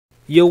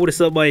Yo, what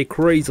is up, my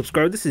crazy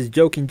subscriber? This is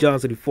Joking John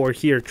 74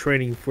 here,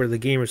 training for the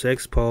Gamers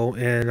Expo,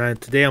 and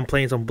today I'm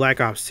playing some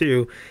Black Ops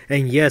 2.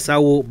 And yes, I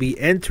will be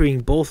entering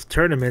both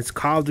tournaments,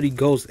 Call of Duty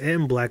Ghosts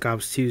and Black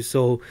Ops 2.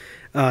 So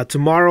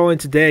tomorrow and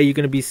today, you're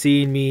gonna be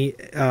seeing me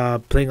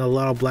playing a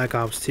lot of Black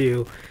Ops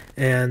 2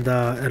 and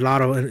a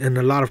lot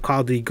of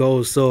Call of Duty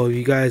Ghosts. So if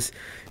you guys,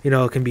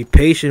 can be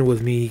patient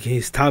with me, can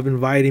you stop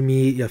inviting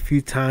me a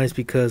few times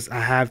because I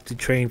have to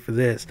train for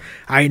this.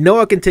 I know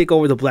I can take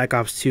over the Black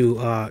Ops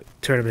 2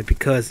 tournament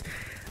because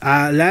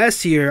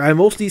last year I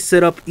mostly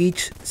set up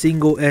each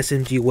single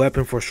SMG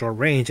weapon for short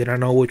range, and I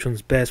know which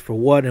one's best for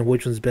what and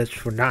which one's best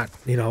for not,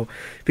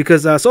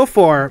 because so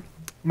far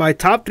my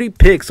top 3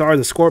 picks are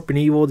the Skorpion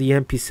Evil, the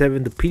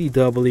MP7, the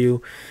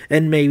PDW,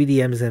 and maybe the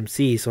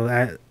MSMC. So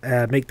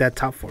that make that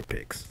top 4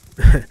 picks.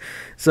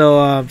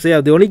 so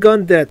yeah, the only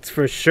gun that's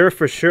for sure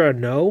a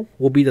no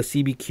will be the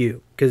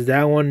CBQ, because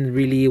that one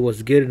really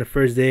was good in the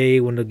first day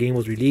when the game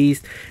was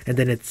released, and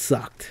then it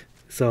sucked.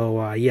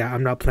 So yeah,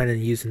 I'm not planning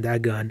on using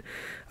that gun.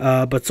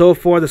 But so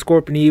far the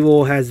Skorpion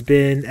Evil has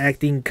been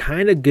acting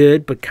kind of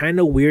good but kind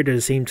of weird at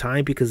the same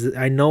time, because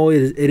I know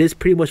it is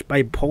pretty much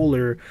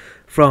bipolar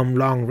from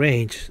long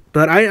range.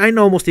 But I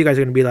know most of you guys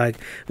are going to be like,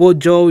 well,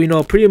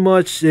 Joe, pretty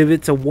much if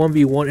it's a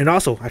 1v1, and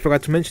also I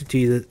forgot to mention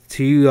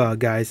to you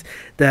guys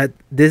that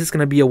this is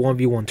going to be a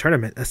 1v1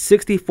 tournament, a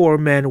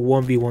 64-man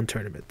 1v1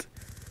 tournament.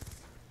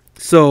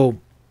 So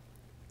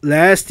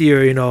last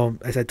year,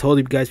 as I told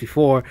you guys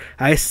before,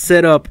 I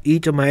set up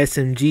each of my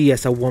SMG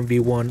as a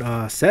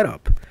 1v1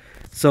 setup.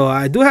 So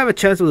I do have a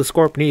chance with the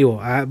Skorpion Evil.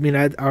 I mean,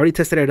 I already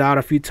tested it out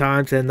a few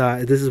times, and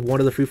this is one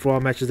of the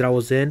free-for-all matches that I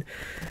was in,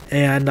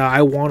 and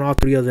I won all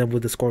 3 of them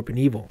with the Skorpion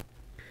Evil.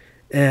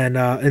 And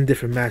in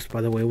different maps,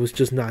 by the way. It was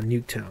just not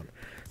Nuketown.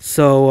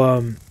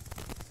 So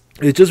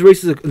it just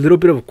raises a little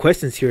bit of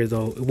questions here,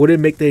 though. Would it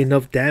make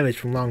enough damage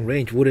from long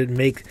range? Would it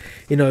make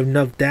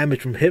enough damage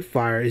from hip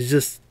fire? It's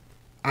just,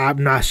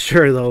 I'm not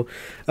sure, though.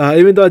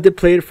 Even though I did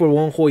play it for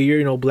 1 whole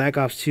year, Black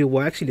Ops 2,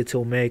 well, actually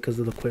until May because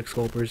of the quick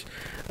scopers,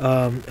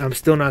 I'm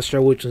still not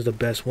sure which one's the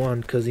best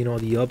one, because the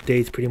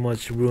updates pretty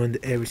much ruined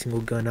every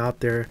single gun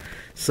out there.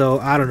 So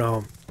I don't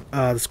know.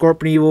 The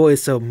Skorpion Evil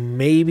is a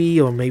maybe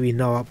or maybe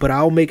no, but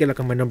I'll make it like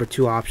my number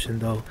 2 option,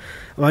 though.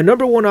 My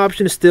number 1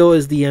 option still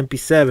is the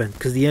MP7,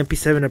 because the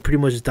MP7 I pretty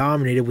much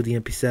dominated with the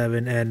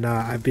MP7, and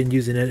I've been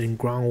using it in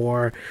Ground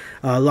War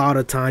a lot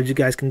of times. You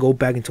guys can go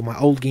back into my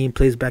old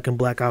gameplays back in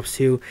Black Ops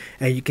 2,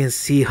 and you can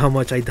see how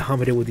much I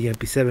dominated with the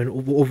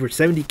MP7. Over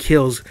 70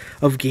 kills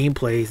of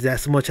gameplays.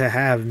 That's how much I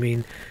have. I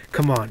mean,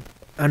 come on.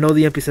 I know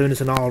the MP7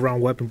 is an all-around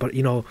weapon, but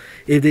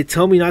if they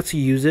tell me not to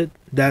use it,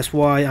 that's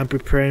why I'm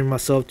preparing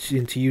myself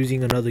into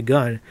using another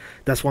gun.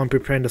 That's why I'm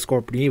preparing the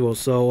Skorpion Evil.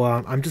 So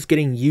I'm just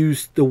getting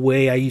used the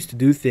way I used to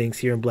do things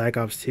here in Black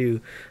Ops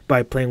 2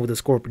 by playing with the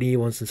Skorpion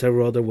Evil and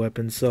several other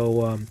weapons.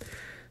 So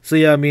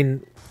yeah, I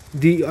mean,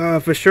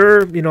 for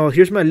sure,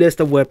 here's my list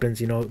of weapons,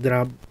 that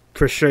I'm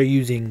for sure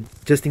using,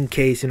 just in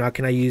case,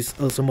 can I use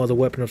some other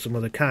weapon of some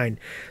other kind.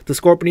 The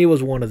Skorpion Evil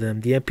is one of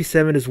them. The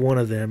MP7 is one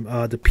of them.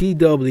 The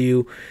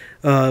PW,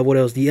 what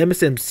else? The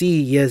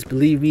MSMC, yes,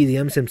 believe me, the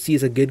MSMC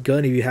is a good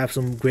gun if you have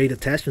some great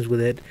attachments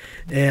with it.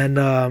 And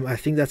I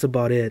think that's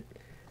about it.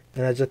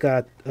 And I just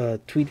got a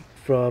tweet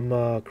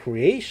from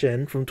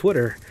Creation from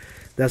Twitter.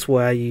 That's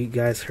why you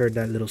guys heard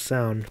that little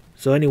sound.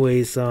 So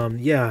anyways,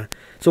 yeah.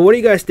 So what do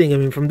you guys think? I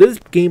mean, from this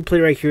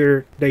gameplay right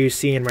here that you're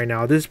seeing right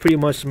now, this is pretty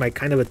much my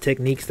kind of a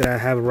techniques that I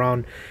have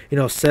around,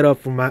 set up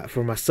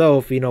for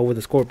myself, with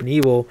the Skorpion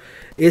Evil.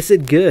 Is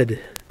it good?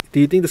 Do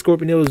you think the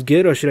Skorpion Evil is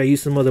good, or should I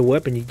use some other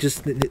weapon? You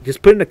just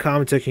put in the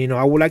comment section.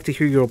 I would like to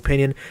hear your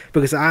opinion,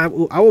 because I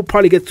will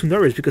probably get too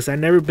nervous, because I've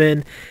never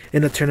been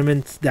in a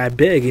tournament that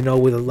big,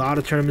 with a lot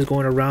of tournaments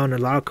going around, a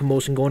lot of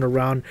commotion going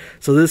around.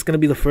 So this is gonna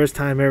be the first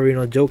time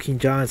ever, Joking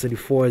John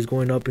 74 is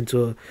going up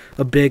into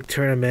a big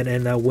tournament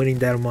and winning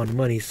that amount of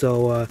money.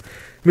 So I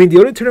mean, the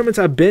only tournaments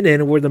I've been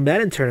in were the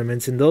Madden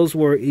tournaments, and those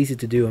were easy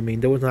to do. I mean,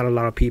 there was not a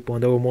lot of people,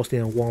 and they were mostly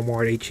in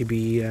Walmart,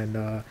 HEB,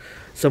 and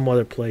some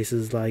other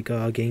places like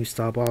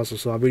GameStop also.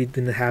 So I really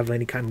didn't have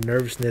any kind of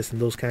nervousness in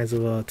those kinds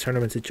of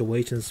tournament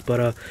situations.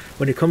 But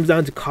when it comes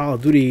down to Call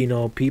of Duty,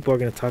 people are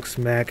going to talk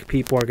smack.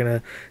 People are going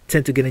to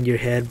tend to get in your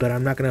head, but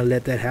I'm not going to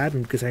let that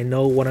happen, because I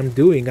know what I'm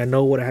doing. I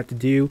know what I have to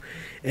do.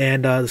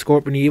 And the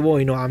Skorpion Evil,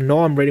 I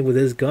know I'm ready with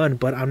this gun,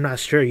 but I'm not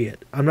sure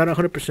yet. I'm not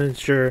 100%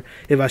 sure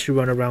if I should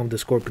run around with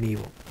the Skorpion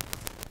Evil.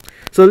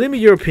 So leave me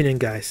your opinion,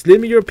 guys.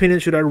 Leave me your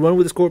opinion. Should I run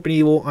with the Skorpion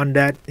Evil on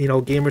that,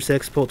 Gamers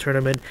Expo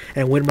tournament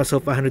and win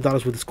myself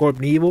 $100 with the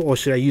Skorpion Evil, or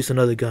should I use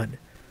another gun?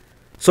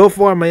 So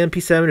far, my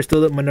MP7 is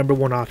still my number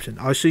 1 option.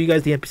 I'll show you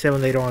guys the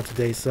MP7 later on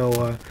today.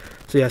 So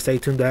yeah, stay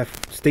tuned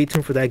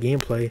for that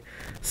gameplay.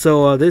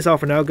 So this is all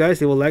for now,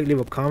 guys. Leave a like, leave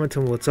a comment,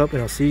 tell me what's up,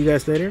 and I'll see you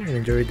guys later, and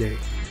enjoy your day.